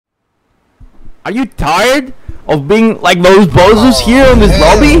Are you tired of being like those bozos here in this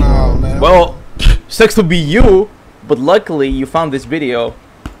lobby? No, Well, sucks to be you, but luckily you found this video.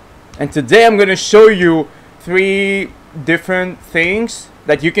 And today I'm gonna show you 3 different things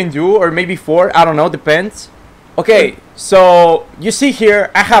that you can do, or maybe 4, I don't know, depends. Okay, so you see here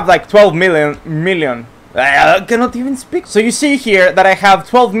I have like 12 million. I cannot even speak. So you see here that I have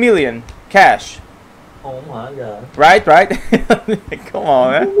 12 million cash. Oh my god. Right? Come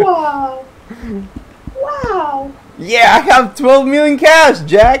on, man. Wow. Wow. Yeah, I have 12 million cash,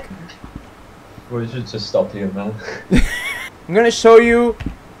 Jack. We should just stop here, man. I'm gonna show you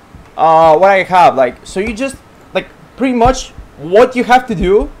what I have. Like, so you just, like, pretty much what you have to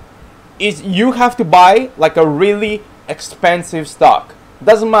do is you have to buy like a really expensive stock.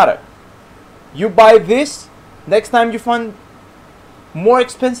 Doesn't matter. You buy this, next time you find more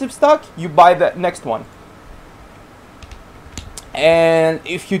expensive stock, you buy the next one. And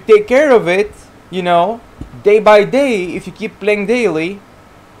if you take care of it, you know, day by day, if you keep playing daily,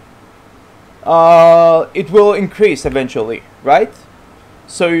 it will increase eventually, right?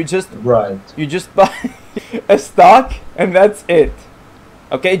 So you just buy a stock and that's it.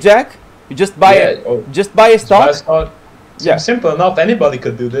 Okay, Jack? You just buy just buy a stock. Yeah, simple enough. Anybody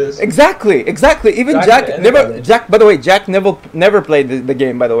could do this. Exactly. Even Jack, by the way, Jack never played the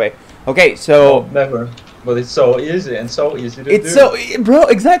game, by the way. Okay, so no, never. But it's so easy and so easy to do. It's so, bro,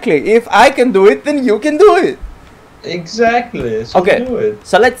 exactly. If I can do it, then you can do it. Exactly. So okay. Do it.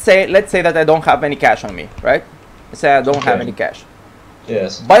 So let's say that I don't have any cash on me, right? Let's say I don't have any cash.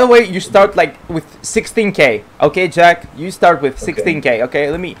 Yes. By the way, you start like with 16k. Okay, Jack, you start with 16k. Okay,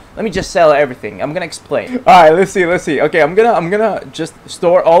 let me just sell everything. I'm gonna explain. All right, let's see. Okay, I'm gonna just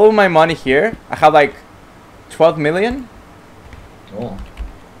store all of my money here. I have like 12 million. Oh.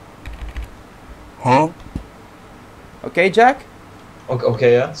 Huh? Okay, Jack.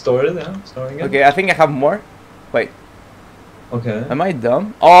 Okay, yeah. Store it. Yeah. Storing it. Okay, I think I have more. Wait. Okay. Am I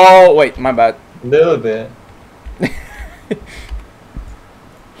dumb? Oh, wait, my bad. A little bit.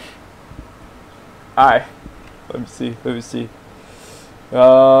 Alright, let me see.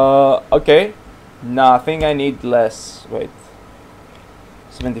 Okay. Nah, I think I need less. Wait.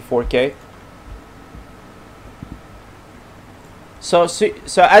 74k. So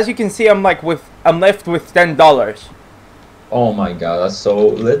as you can see, I'm left with $10. Oh my god, that's so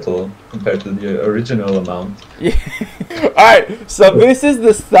little compared to the original amount. Yeah. Alright, so this is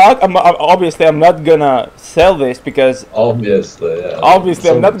the stock. Obviously I'm not gonna sell this because obviously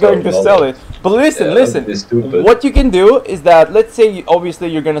I'm not going to sell it. But listen. What you can do is that, let's say obviously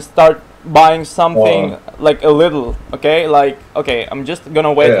you're gonna start buying something like a little, okay? Like, okay, I'm just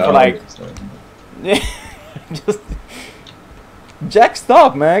gonna wait for like just Jack,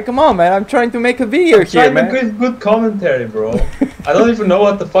 stop, man. Come on, man. I'm trying to make a video here, man. I'm trying to give good commentary, bro. I don't even know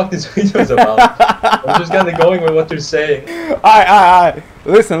what the fuck this video is about. I'm just kind of going with what you're saying. Alright.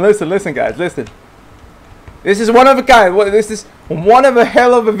 Listen, guys. Listen. This is one of a kind. This is one of a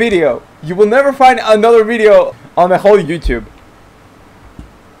hell of a video. You will never find another video on the whole YouTube.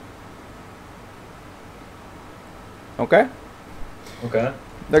 Okay? Okay.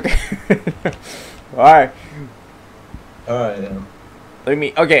 Alright. Alright, yeah.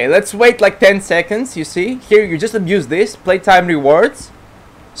 Okay, let's wait like 10 seconds, you see? Here, you just abuse this, playtime rewards.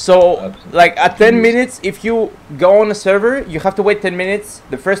 So, like at 10 minutes, if you go on a server, you have to wait 10 minutes.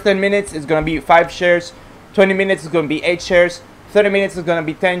 The first 10 minutes is gonna be 5 shares, 20 minutes is gonna be 8 shares, 30 minutes is gonna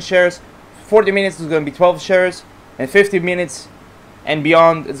be 10 shares, 40 minutes is gonna be 12 shares, and 50 minutes and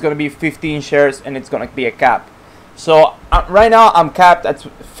beyond it's gonna be 15 shares, and it's gonna be a cap. So, right now I'm capped at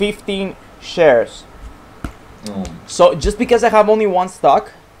 15 shares. So just because I have only one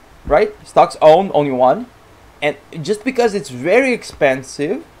stock, right? Stocks owned only one, and just because it's very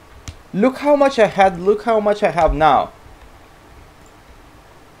expensive, look how much I had, look how much I have now.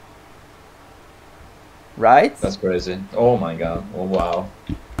 Right? That's crazy. Oh my god. Oh wow.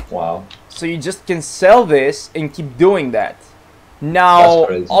 Wow. So you just can sell this and keep doing that. Now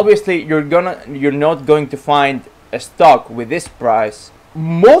obviously you're not going to find a stock with this price.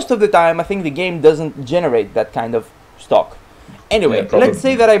 Most of the time, I think the game doesn't generate that kind of stock. Anyway, yeah, let's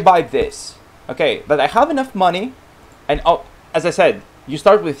say that I buy this. Okay, but I have enough money, and as I said, you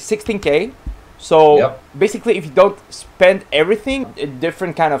start with 16k. So basically, if you don't spend everything, a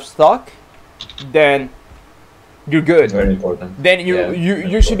different kind of stock, then you're good. Very important. Then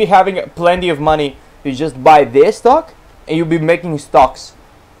you should be having plenty of money to just buy this stock, and you'll be making stocks.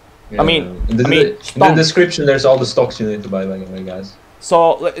 Yeah, in the description, there's all the stocks you need to buy, by the way, guys.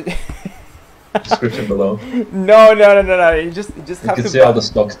 So description below. No. You just have to see all the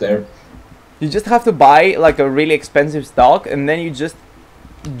stocks there. You just have to buy like a really expensive stock, and then you just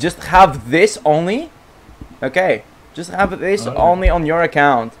just have this only. Okay, just have this only on your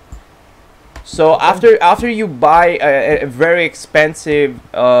account. So after you buy a very expensive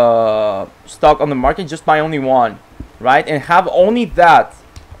stock on the market, just buy only one, right? And have only that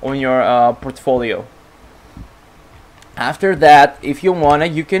on your portfolio. After that, if you wanna,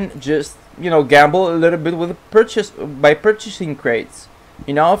 you can just, you know, gamble a little bit with by purchasing crates,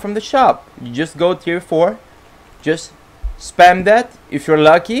 you know, from the shop. You just go tier 4, just spam that. If you're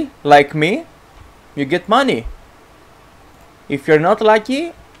lucky, like me, you get money. If you're not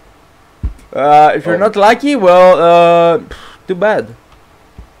lucky, well, too bad.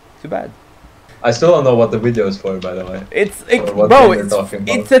 Too bad. I still don't know what the video is for, by the way. Bro,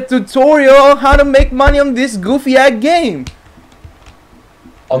 it's a tutorial on how to make money on this goofy ass game.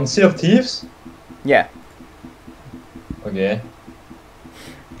 On Sea of Thieves? Yeah. Okay.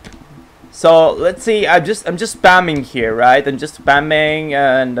 So let's see. I'm just spamming here, right? I'm just spamming,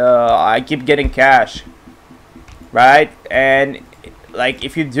 and I keep getting cash, right? And like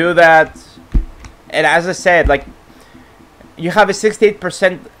if you do that, and as I said, like you have a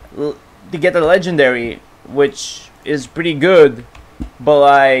 68% to get a legendary, which is pretty good, but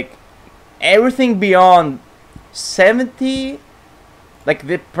like everything beyond 70, like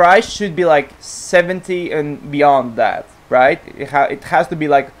the price should be like 70 and beyond that, right? It has to be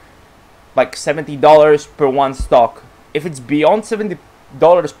like $70 per one stock. If it's beyond $70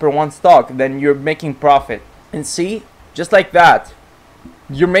 per one stock, then you're making profit. And see, just like that,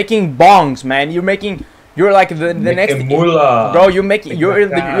 you're making bongs, man. You're like the next moolah. Bro.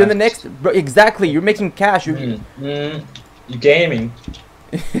 You're the next, bro, exactly. You're making cash. You're gaming,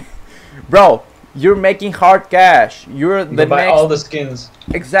 bro. You're making hard cash. You're the buy next. All the skins.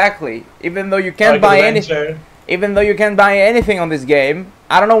 Exactly. Even though you can't buy anything. Even though you can't buy anything on this game,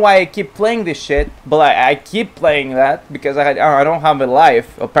 I don't know why I keep playing this shit, but I keep playing that because I don't have a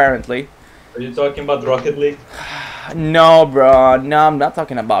life apparently. Are you talking about Rocket League? No, bro. No, I'm not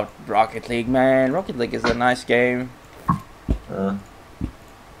talking about Rocket League, man. Rocket League is a nice game.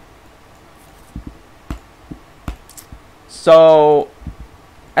 So,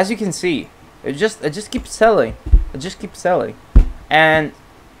 as you can see, it just keeps selling. It just keeps selling, and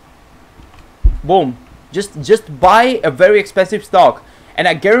boom. Just buy a very expensive stock, and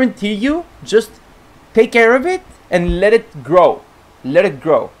I guarantee you, just take care of it and let it grow. Let it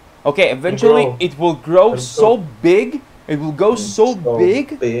grow. Okay, eventually it will grow so big. It will go so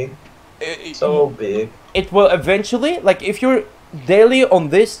big. So big. It will eventually, like if you're daily on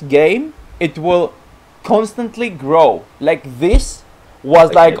this game, it will constantly grow. Like this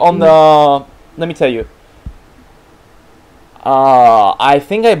was like on the, let me tell you. I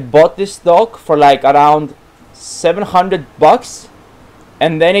think I bought this stock for like around $700,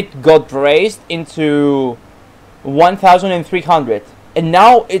 and then it got raised into 1,300, and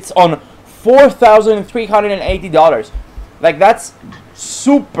now it's on $4,380. Like that's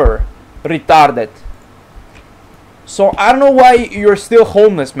super retarded. So I don't know why you're still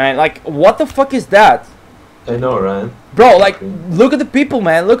homeless, man. Like what the fuck is that? I know, right? Bro, like look at the people,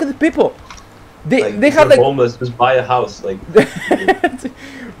 man. Look at the people. They have like homeless, just buy a house, like.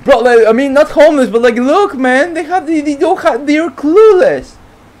 Bro, like, I mean not homeless, but like look, man, they're clueless.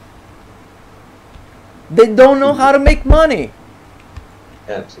 They don't know how to make money.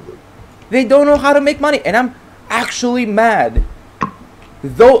 Absolutely. They don't know how to make money, and I'm actually mad.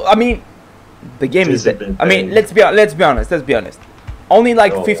 Though I mean, the game is dead. I mean, let's be honest. Only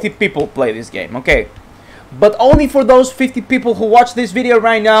like 50 people play this game, okay? But only for those 50 people who watch this video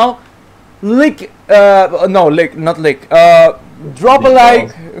right now. Drop a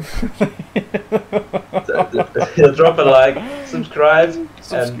like. Drop a like, subscribe,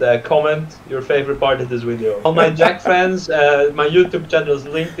 and comment your favorite part of this video. All my Jack fans, my YouTube channel is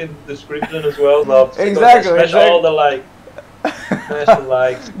linked in the description as well. Smash all the like. Smash the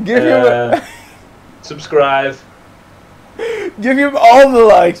likes. Give him subscribe. Give him all the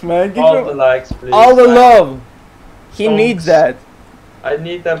likes, man. Give all him the likes, please. All the love. He needs that. I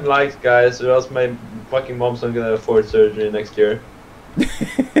need them likes, guys, or else my fucking mom's not gonna afford surgery next year.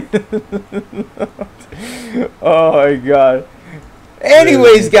 Oh my god.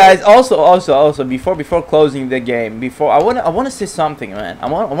 Anyways, guys, also before closing the game, I wanna say something, man. I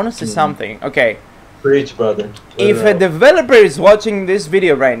wanna say something. Okay. Preach, brother. If a developer is watching this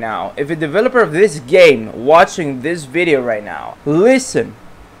video right now, if a developer of this game watching this video right now, listen.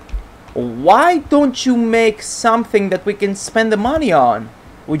 Why don't you make something that we can spend the money on?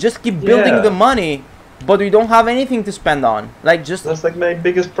 We just keep building the money, but we don't have anything to spend on. Like just that's like my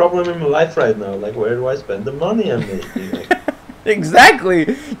biggest problem in my life right now. Like, where do I spend the money I'm making? Like,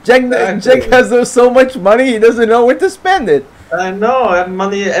 exactly. Jack has so much money he doesn't know where to spend it. I know, I have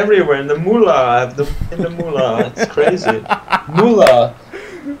money everywhere in the moolah. I have the in the moolah. It's crazy. Moolah.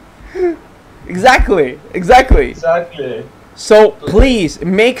 Exactly. Exactly. So please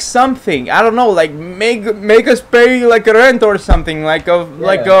make something. I don't know, like make us pay like a rent or something, like a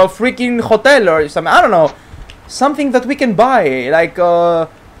freaking hotel or something. I don't know, something that we can buy. Like I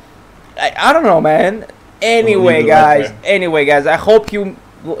don't know, man. Anyway, guys. I hope you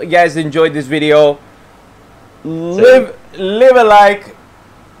guys enjoyed this video. Leave a like,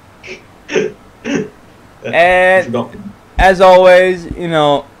 and as always, you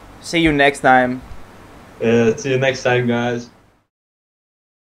know, see you next time. See you next time, guys.